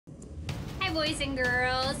Hi, boys and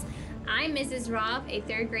girls. I'm Mrs. Robb, a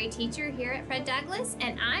third grade teacher here at Fred Douglass,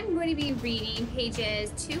 and I'm going to be reading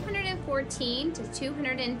pages 214 to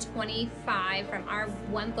 225 from our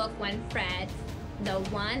One Book, One Fred, the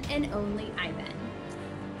one and only Ivan.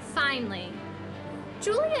 Finally,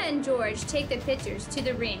 Julia and George take the pictures to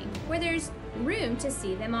the ring where there's room to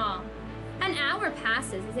see them all. An hour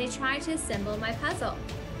passes as they try to assemble my puzzle.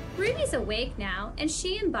 Ruby's awake now, and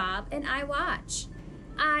she and Bob and I watch.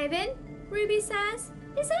 Ivan, Ruby says,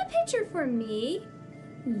 is that picture for me?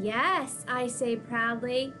 Yes, I say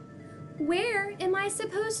proudly. Where am I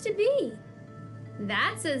supposed to be?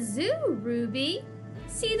 That's a zoo, Ruby.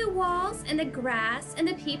 See the walls and the grass and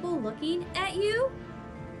the people looking at you?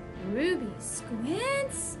 Ruby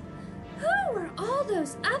squints. Who are all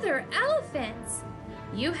those other elephants?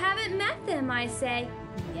 You haven't met them, I say,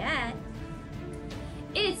 yet.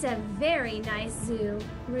 It's a very nice zoo,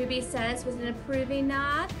 Ruby says with an approving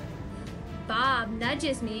nod. Bob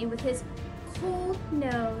nudges me with his cold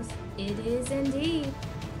nose. It is indeed.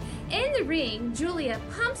 In the ring, Julia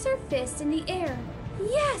pumps her fist in the air.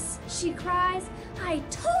 Yes, she cries. I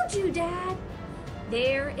told you, Dad.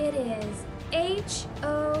 There it is.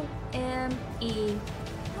 H-O-M-E.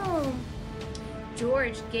 Home.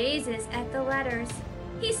 George gazes at the letters.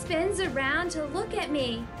 He spins around to look at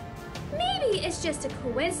me. Maybe it's just a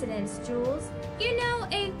coincidence, Jules. You know,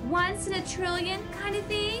 a once in a trillion kind of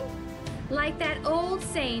thing? Like that old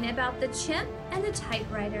saying about the chimp and the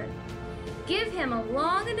typewriter. Give him a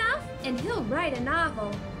long enough and he'll write a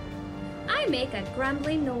novel. I make a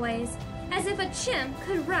grumbling noise, as if a chimp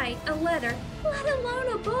could write a letter, let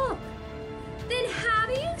alone a book. Then how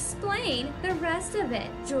do you explain the rest of it,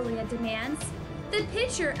 Julia demands. The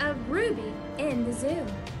picture of Ruby in the zoo.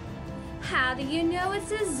 How do you know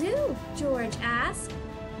it's a zoo? George asks.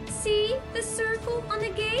 See the circle on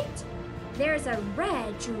the gate? There's a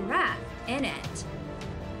red giraffe in it.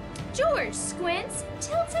 George squints,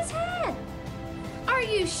 tilts his head. Are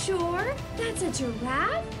you sure that's a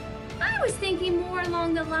giraffe? I was thinking more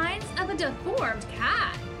along the lines of a deformed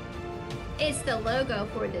cat. It's the logo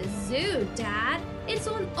for the zoo, Dad. It's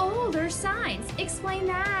on all their signs. Explain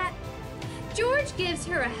that. George gives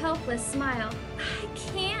her a helpless smile. I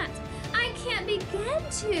can't begin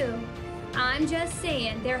to. I'm just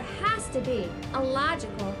saying there has to be a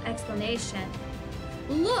logical explanation.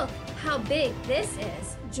 Look how big this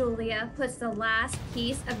is. Julia puts the last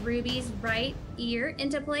piece of Ruby's right ear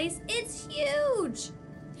into place. It's huge.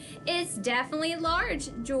 It's definitely large,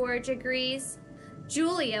 George agrees.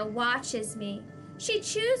 Julia watches me. She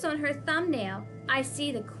chews on her thumbnail. I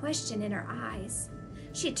see the question in her eyes.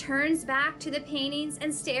 She turns back to the paintings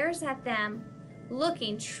and stares at them,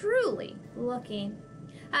 looking, truly looking.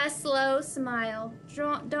 A slow smile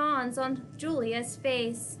dawns on Julia's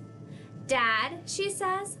face. Dad, she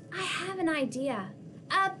says, I have an idea.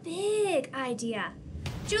 A big idea.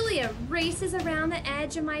 Julia races around the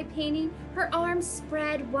edge of my painting, her arms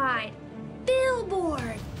spread wide.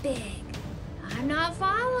 Billboard big. I'm not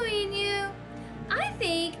following you. I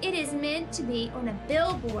think it is meant to be on a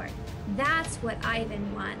billboard. That's what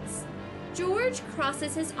Ivan wants. George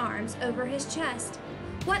crosses his arms over his chest.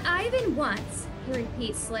 What Ivan wants, he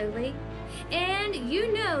repeats slowly. And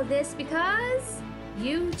you know this because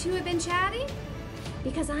you two have been chatting?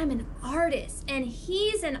 Because I'm an artist and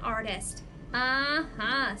he's an artist.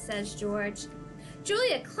 Uh-huh, says George.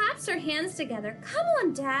 Julia claps her hands together. Come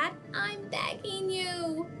on, Dad, I'm begging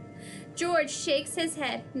you. George shakes his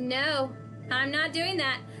head. No, I'm not doing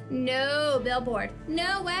that. No billboard,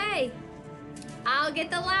 no way. I'll get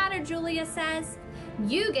the ladder, Julia says.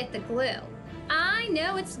 You get the glue. I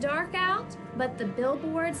know it's dark out, but the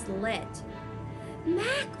billboard's lit.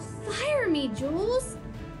 Mac, fire me, Jules.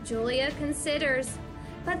 Julia considers.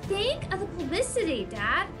 But think of the publicity,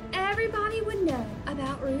 Dad. Everybody would know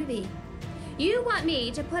about Ruby. You want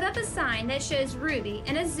me to put up a sign that shows Ruby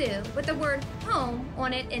in a zoo with the word home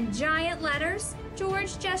on it in giant letters?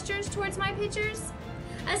 George gestures towards my pictures.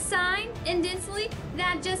 A sign, indently,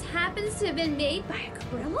 that just happens to have been made by a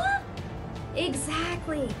gorilla?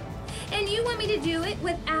 Exactly. And you want me to do it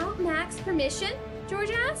without Mac's permission?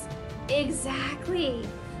 George asks. Exactly.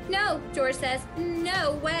 No, George says,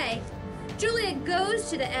 no way. Julia goes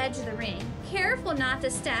to the edge of the ring, careful not to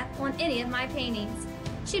step on any of my paintings.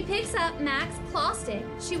 She picks up Mac's claw stick.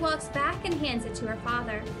 She walks back and hands it to her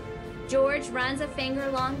father. George runs a finger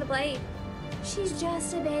along the blade. She's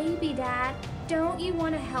just a baby, Dad. Don't you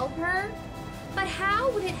want to help her? But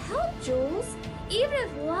how would it help, Jules? Even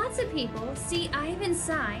if lots of people see Ivan's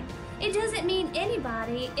sign, it doesn't mean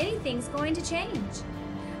anything's going to change.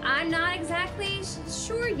 I'm not exactly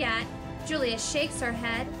sure yet. Julia shakes her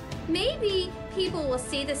head. Maybe people will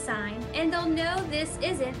see the sign and they'll know this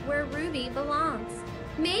isn't where Ruby belongs.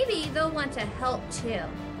 Maybe they'll want to help too.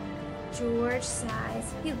 George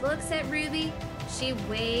sighs. He looks at Ruby. She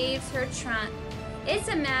waves her trunk. It's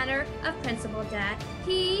a matter of principle, Dad.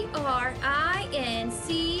 Principal.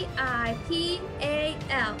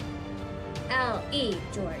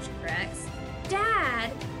 George corrects.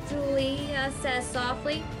 Dad, Julia says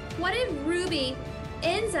softly, what if Ruby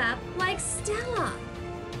ends up like Stella?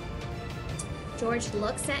 George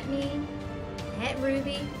looks at me, at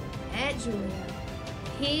Ruby, at Julia.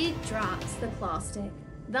 He drops the claw stick.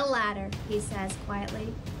 The ladder, he says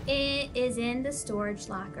quietly. It is in the storage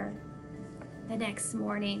locker. The next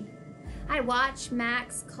morning, I watch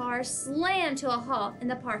Mac's car slam to a halt in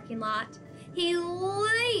the parking lot. He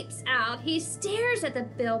leaps out. He stares at the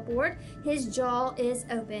billboard. His jaw is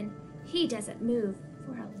open. He doesn't move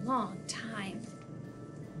for a long time.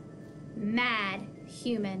 Mad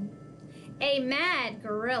human. A mad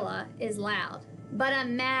gorilla is loud, but a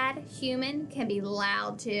mad human can be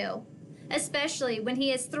loud too, especially when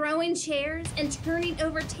he is throwing chairs and turning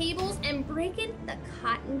over tables and breaking the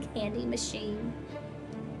cotton candy machine.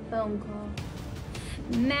 Phone call.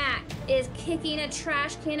 Mac is kicking a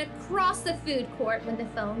trash can across the food court when the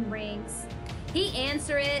phone rings. He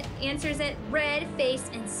answers it,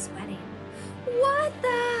 red-faced and sweating. What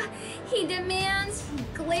the? He demands. He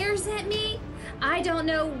glares at me. I don't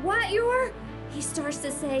know what you're... He starts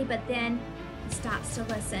to say, but then he stops to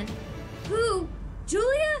listen. Who?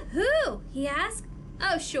 Julia? Who? He asks.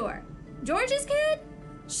 Oh, sure. George's kid?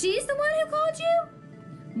 She's the one who called you?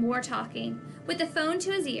 More talking. With the phone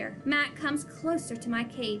to his ear, Mac comes closer to my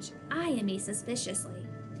cage, eyeing me suspiciously.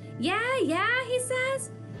 Yeah, he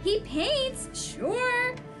says. He paints,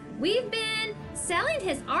 sure. We've been selling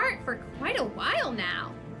his art for quite a while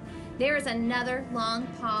now. There is another long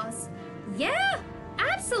pause. Yeah,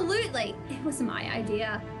 absolutely. It was my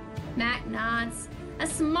idea. Mac nods. A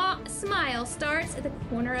smile starts at the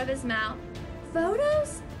corner of his mouth.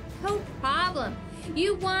 Photos? No problem.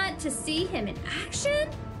 You want to see him in action?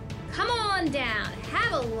 Come on down,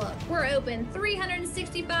 have a look. We're open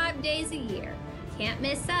 365 days a year. Can't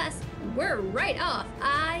miss us. We're right off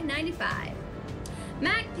I-95.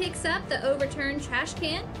 Mac picks up the overturned trash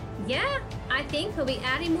can. Yeah, I think he'll be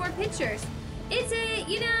adding more pictures. It's a,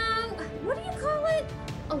 what do you call it?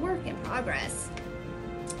 A work in progress.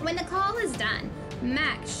 When the call is done,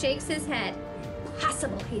 Mac shakes his head.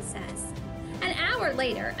 Possible, he says. An hour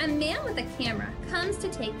later, a man with a camera comes to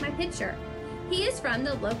take my picture. He is from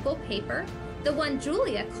the local paper, the one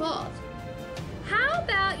Julia called. How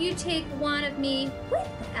about you take one of me with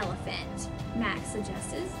the elephant? Mac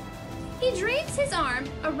suggests. He drapes his arm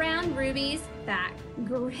around Ruby's back,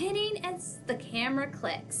 grinning as the camera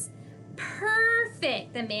clicks.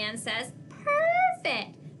 Perfect, the man says.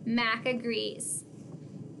 Perfect, Mac agrees.